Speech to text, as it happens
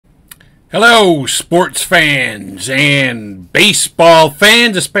Hello, sports fans and baseball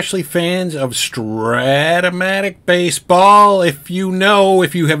fans, especially fans of Strat-O-Matic baseball. If you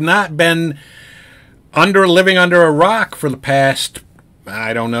have not been living under a rock for the past,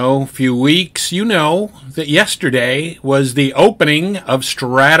 few weeks, you know that yesterday was the opening of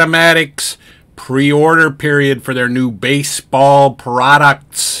Strat-O-Matic's pre-order period for their new baseball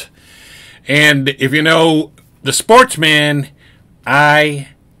products. And if you know the sportsman, I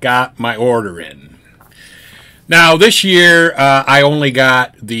got my order in. Now this year I only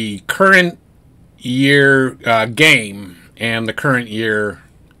got the current year game and the current year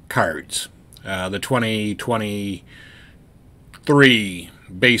cards. The 2023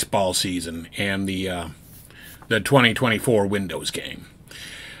 baseball season and the 2024 Windows game.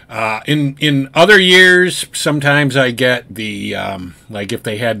 In other years, sometimes I get the like if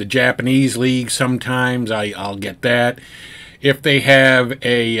they had the Japanese league, sometimes I'll get that. If they have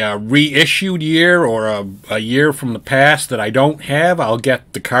a reissued year or a year from the past that I don't have, I'll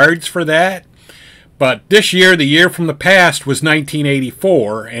get the cards for that. But this year, the year from the past was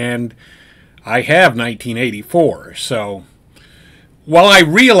 1984, and I have 1984. So while I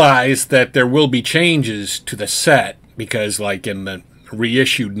realize that there will be changes to the set, because like in the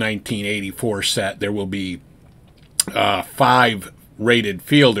reissued 1984 set, there will be 5 rated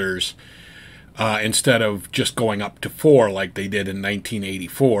fielders, instead of just going up to 4 like they did in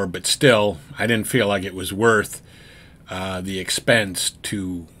 1984. But still, I didn't feel like it was worth the expense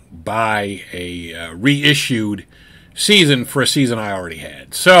to buy a reissued season for a season I already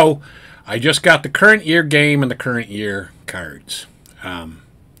had. So I just got the current year game and the current year cards,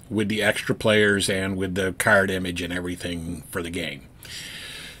 with the extra players and with the card image and everything for the game.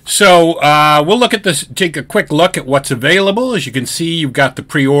 So we'll look at this, take a quick look at what's available. As you can see, you've got the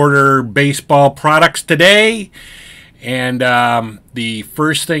pre-order baseball products today. And the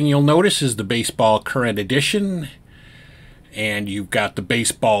first thing you'll notice is the baseball current edition. And you've got the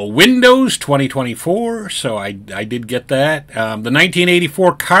baseball Windows 2024. So I did get that. The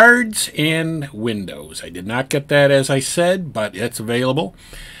 1984 cards and Windows. I did not get that, as I said, but it's available.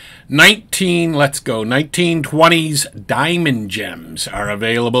 1920s Diamond Gems are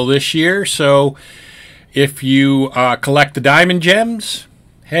available this year. So if you collect the Diamond Gems,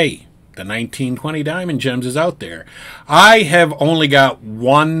 hey, the 1920 Diamond Gems is out there. I have only got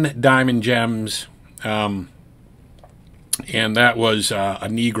one Diamond Gems, and that was a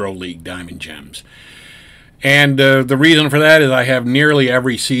Negro League Diamond Gems. And the reason for that is I have nearly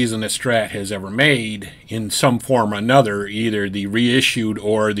every season that Strat has ever made in some form or another, either the reissued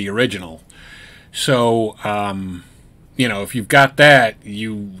or the original. So, if you've got that,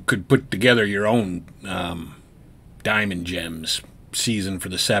 you could put together your own Diamond Gems season for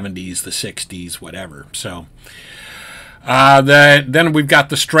the 70s, the 60s, whatever. So, then we've got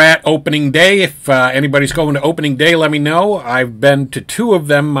the Strat opening day. If anybody's going to opening day, let me know. I've been to 2 of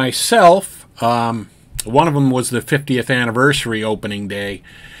them myself. One of them was the 50th anniversary opening day,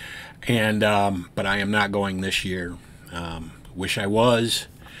 and but I am not going this year. Wish I was.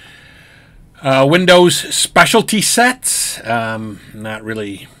 Windows specialty sets. Not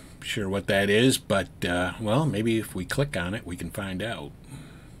really sure what that is, but well, maybe if we click on it, we can find out.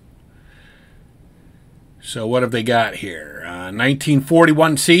 So what have they got here?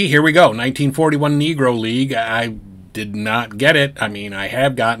 1941. See, here we go. 1941 Negro League. I did not get it. I mean, I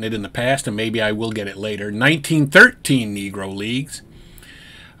have gotten it in the past, and maybe I will get it later. 1913 Negro Leagues.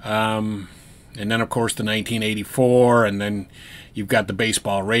 And then, of course, the 1984, and then you've got the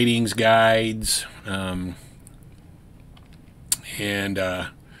baseball ratings guides, and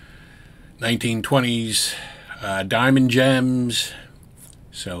 1920s Diamond Gems.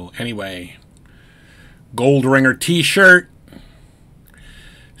 So, anyway, Gold Ringer t-shirt.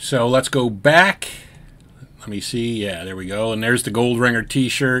 So, let's go back. Let me see. Yeah, there we go. And there's the Gold Ringer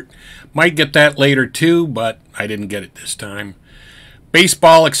t-shirt. Might get that later too, but I didn't get it this time.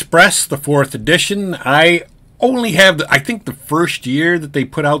 Baseball Express, the 4th edition. I only have, I think the first year that they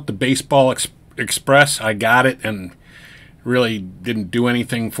put out the Baseball Express, I got it and really didn't do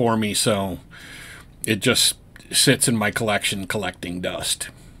anything for me, so it just sits in my collection collecting dust.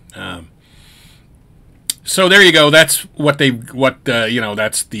 So there you go. That's what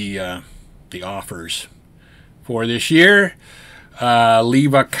that's the offers for this year.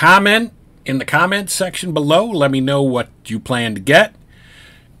 Leave a comment in the comments section below. Let me know what you plan to get.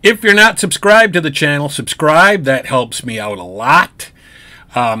 If you're not subscribed to the channel, subscribe. That helps me out a lot.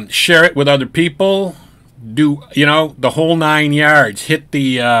 Share it with other people. Do the whole 9 yards. Hit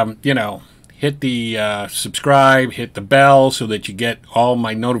the subscribe, hit the bell so that you get all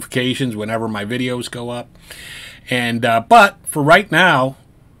my notifications whenever my videos go up. And but for right now,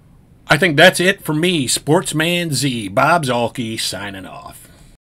 I think that's it for me, Sportsman Z. Bob Zolke signing off.